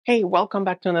Hey, welcome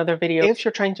back to another video. If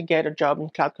you're trying to get a job in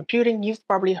cloud computing, you've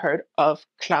probably heard of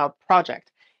cloud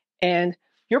project. And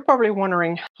you're probably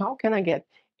wondering, how can I get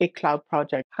a cloud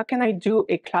project? How can I do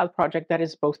a cloud project that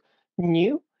is both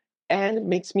new and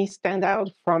makes me stand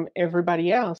out from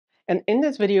everybody else? And in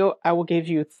this video, I will give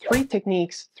you three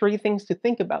techniques, three things to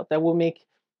think about that will make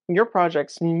your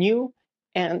projects new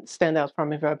and stand out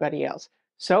from everybody else.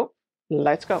 So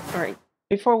let's go. All right.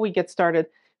 Before we get started,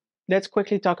 let's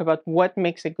quickly talk about what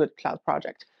makes a good cloud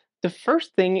project. The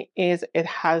first thing is it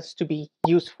has to be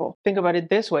useful. Think about it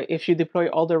this way. If you deploy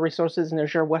all the resources in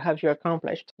Azure, what have you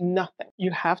accomplished? Nothing.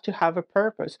 You have to have a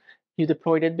purpose. You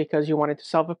deployed it because you wanted to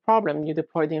solve a problem. You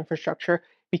deployed the infrastructure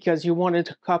because you wanted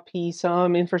to copy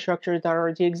some infrastructure that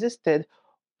already existed,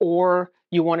 or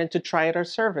you wanted to try it or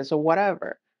service or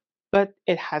whatever. But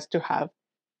it has to have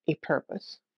a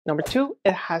purpose. Number two,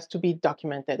 it has to be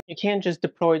documented. You can't just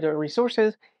deploy the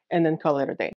resources and then call it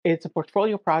a day. It's a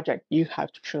portfolio project. You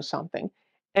have to show something.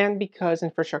 And because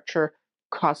infrastructure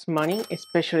costs money,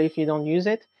 especially if you don't use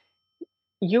it,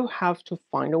 you have to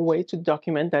find a way to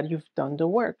document that you've done the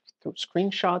work through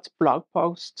screenshots, blog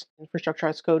posts. Infrastructure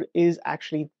as code is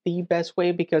actually the best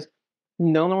way because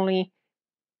not only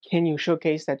can you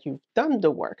showcase that you've done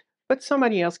the work, but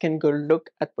somebody else can go look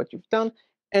at what you've done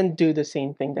and do the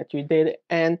same thing that you did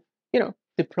and,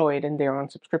 deploy it in their own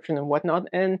subscription and whatnot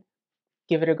and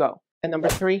give it a go. And number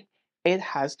three, it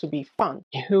has to be fun.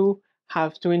 You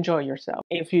have to enjoy yourself.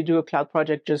 If you do a cloud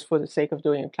project just for the sake of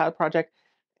doing a cloud project,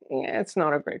 it's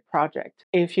not a great project.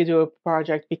 If you do a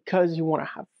project because you want to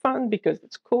have fun, because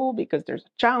it's cool, because there's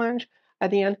a challenge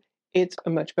at the end, it's a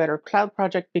much better cloud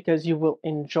project because you will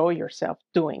enjoy yourself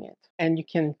doing it. And you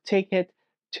can take it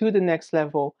to the next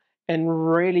level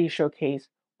and really showcase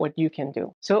what you can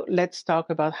do. So let's talk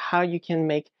about how you can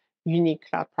make unique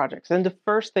cloud projects. And the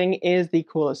first thing is the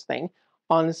coolest thing.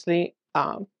 Honestly,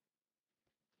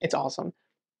 it's awesome.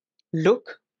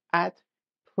 Look at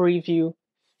preview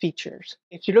features.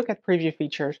 If you look at preview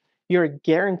features, you're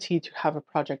guaranteed to have a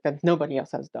project that nobody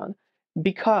else has done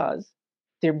because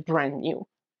they're brand new.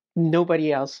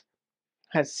 Nobody else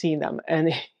has seen them.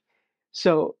 And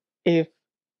so if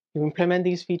you implement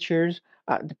these features,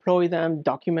 deploy them,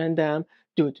 document them,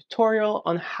 do a tutorial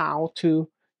on how to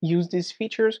use these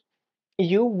features,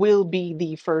 you will be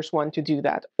the first one to do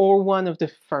that or one of the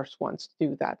first ones to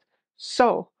do that.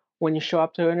 So when you show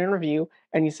up to an interview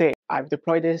and you say, I've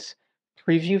deployed this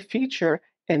preview feature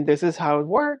and this is how it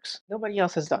works, nobody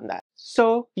else has done that.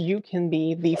 So you can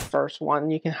be the first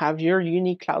one. You can have your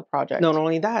unique cloud project. Not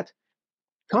only that,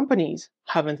 companies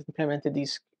haven't implemented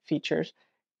these features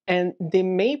and they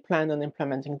may plan on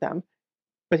implementing them.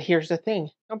 But here's the thing,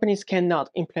 companies cannot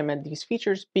implement these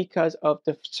features because of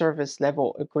the service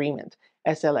level agreement,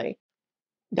 SLA.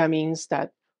 That means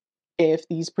that if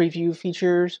these preview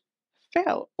features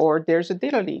fail or there's a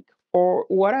data leak or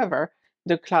whatever,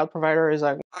 the cloud provider is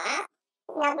like,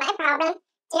 not my problem,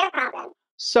 it's your problem.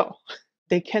 So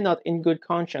they cannot in good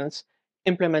conscience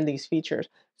implement these features.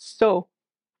 So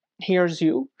here's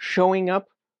you showing up,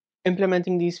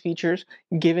 implementing these features,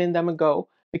 giving them a go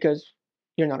because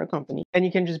you're not a company. And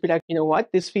you can just be like, you know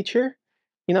what, this feature,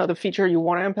 the feature you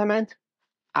want to implement,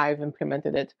 I've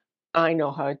implemented it. I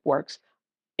know how it works.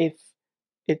 If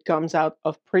it comes out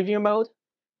of preview mode,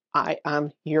 I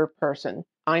am your person.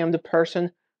 I am the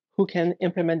person who can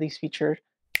implement these features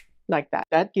like that.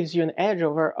 That gives you an edge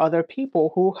over other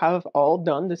people who have all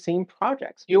done the same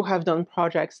projects. You have done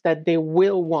projects that they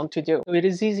will want to do. So it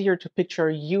is easier to picture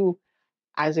you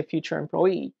as a future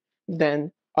employee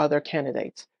than other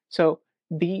candidates. So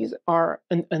these are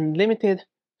an unlimited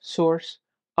source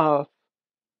of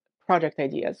project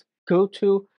ideas. Go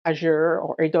to Azure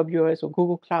or AWS or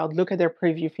Google Cloud, look at their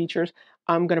preview features.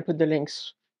 I'm going to put the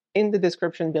links in the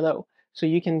description below so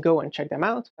you can go and check them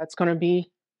out. That's going to be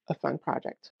a fun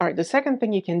project. All right, the second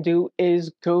thing you can do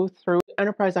is go through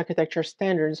enterprise architecture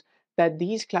standards that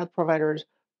these cloud providers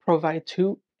provide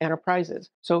to enterprises.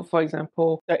 So for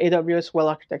example, the AWS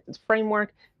Well-Architected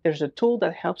Framework, there's a tool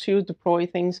that helps you deploy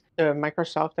things, the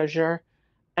Microsoft Azure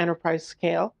Enterprise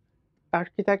Scale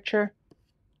Architecture.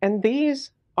 And these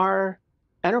are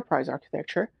enterprise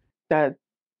architecture that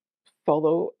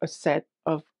follow a set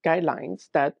of guidelines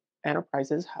that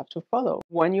enterprises have to follow.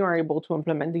 When you are able to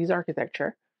implement these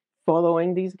architecture,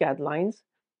 following these guidelines,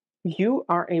 you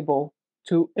are able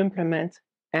to implement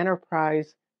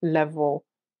enterprise level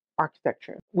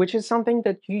architecture, which is something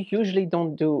that you usually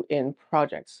don't do in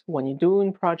projects. When you do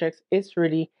in projects, it's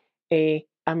really a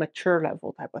amateur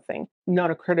level type of thing, not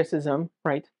a criticism,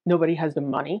 right? Nobody has the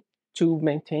money to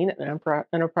maintain an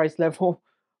enterprise level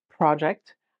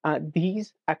project.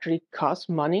 These actually cost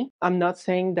money. I'm not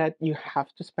saying that you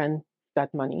have to spend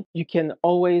that money. You can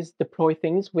always deploy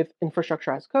things with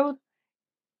infrastructure as code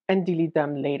and delete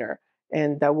them later,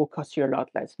 and that will cost you a lot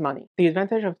less money. The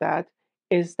advantage of that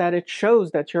is that it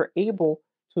shows that you're able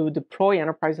to deploy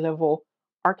enterprise level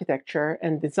architecture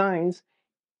and designs,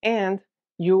 and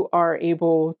you are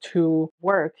able to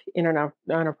work in an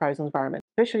enterprise environment.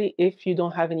 Especially if you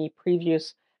don't have any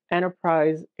previous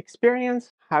enterprise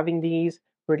experience, having these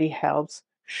really helps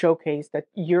showcase that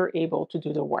you're able to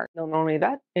do the work. Not only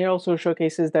that, it also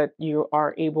showcases that you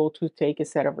are able to take a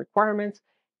set of requirements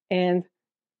and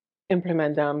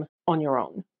implement them on your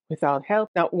own without help.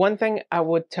 Now, one thing I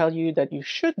would tell you that you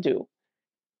should do,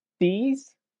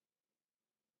 these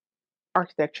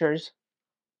architectures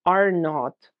are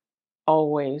not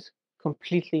always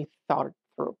completely thought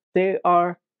through. They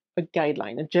are a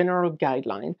guideline, a general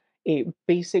guideline, a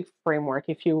basic framework,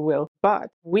 if you will. But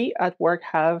we at work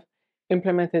have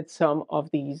implemented some of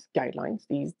these guidelines,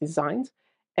 these designs,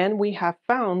 and we have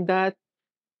found that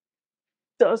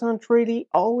doesn't really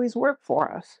always work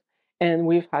for us. And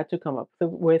we've had to come up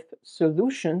with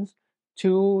solutions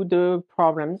to the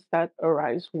problems that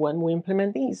arise when we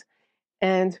implement these.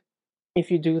 And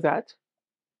if you do that,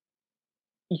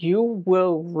 you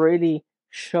will really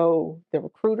show the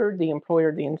recruiter, the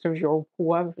employer, the interviewer,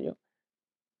 whoever you,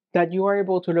 that you are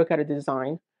able to look at a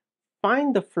design,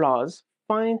 find the flaws,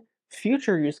 find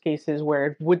future use cases where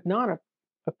it would not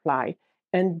apply,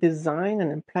 and design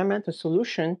and implement a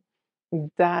solution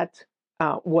that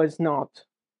was not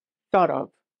thought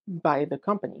of by the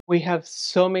company. We have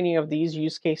so many of these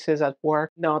use cases at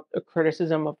work, not a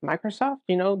criticism of Microsoft.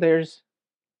 There's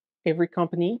every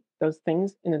company does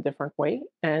things in a different way,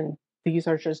 and these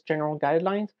are just general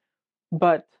guidelines,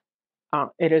 but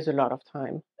it is a lot of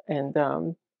time.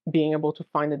 And being able to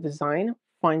find a design,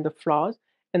 find the flaws,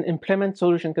 and implement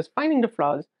solution, because finding the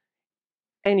flaws,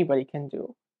 anybody can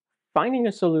do. Finding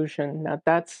a solution, now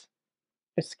that's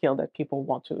a skill that people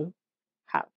want to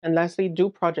have. And lastly, do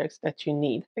projects that you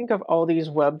need. Think of all these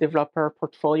web developer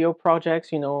portfolio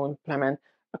projects, implement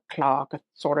a clock, a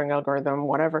sorting algorithm,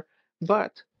 whatever,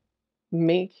 but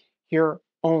make your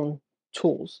own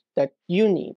tools that you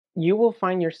need. You will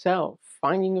find yourself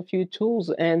finding a few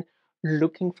tools and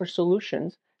looking for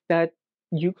solutions that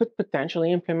you could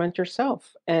potentially implement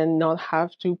yourself and not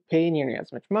have to pay nearly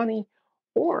as much money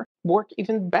or work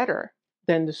even better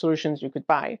than the solutions you could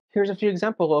buy. Here's a few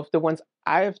examples of the ones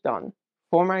I've done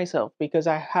for myself because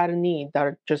I had a need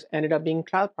that just ended up being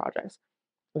cloud projects.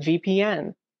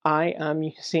 VPN. I am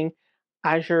using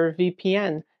Azure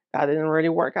VPN. That didn't really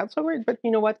work out so great, but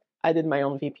you know what? I did my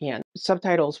own VPN.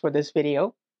 Subtitles for this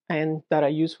video and that I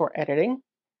use for editing.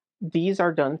 These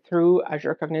are done through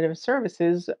Azure Cognitive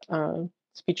Services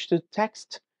speech to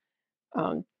text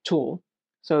tool.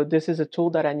 So this is a tool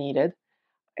that I needed,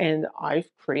 and I've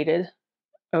created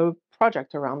a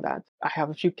project around that. I have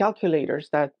a few calculators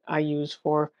that I use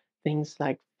for things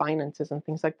like finances and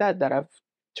things like that that I've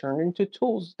turned into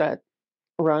tools that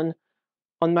run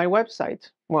on my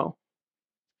website. Well,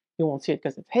 you won't see it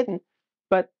because it's hidden,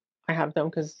 but I have them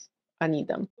because I need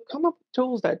them. Come up with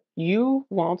tools that you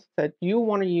want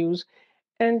to use,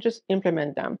 and just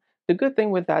implement them. The good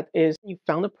thing with that is you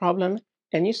found a problem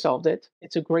and you solved it.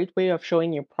 It's a great way of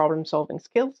showing your problem solving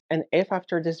skills. And if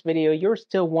after this video you're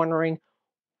still wondering,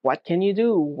 what can you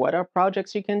do? What are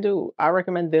projects you can do? I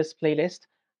recommend this playlist.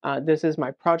 This is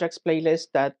my projects playlist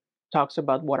that talks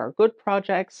about what are good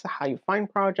projects, how you find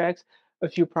projects, a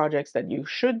few projects that you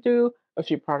should do, a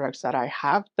few projects that I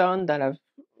have done that I've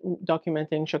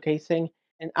documenting, showcasing,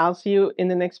 and I'll see you in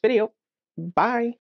the next video. Bye.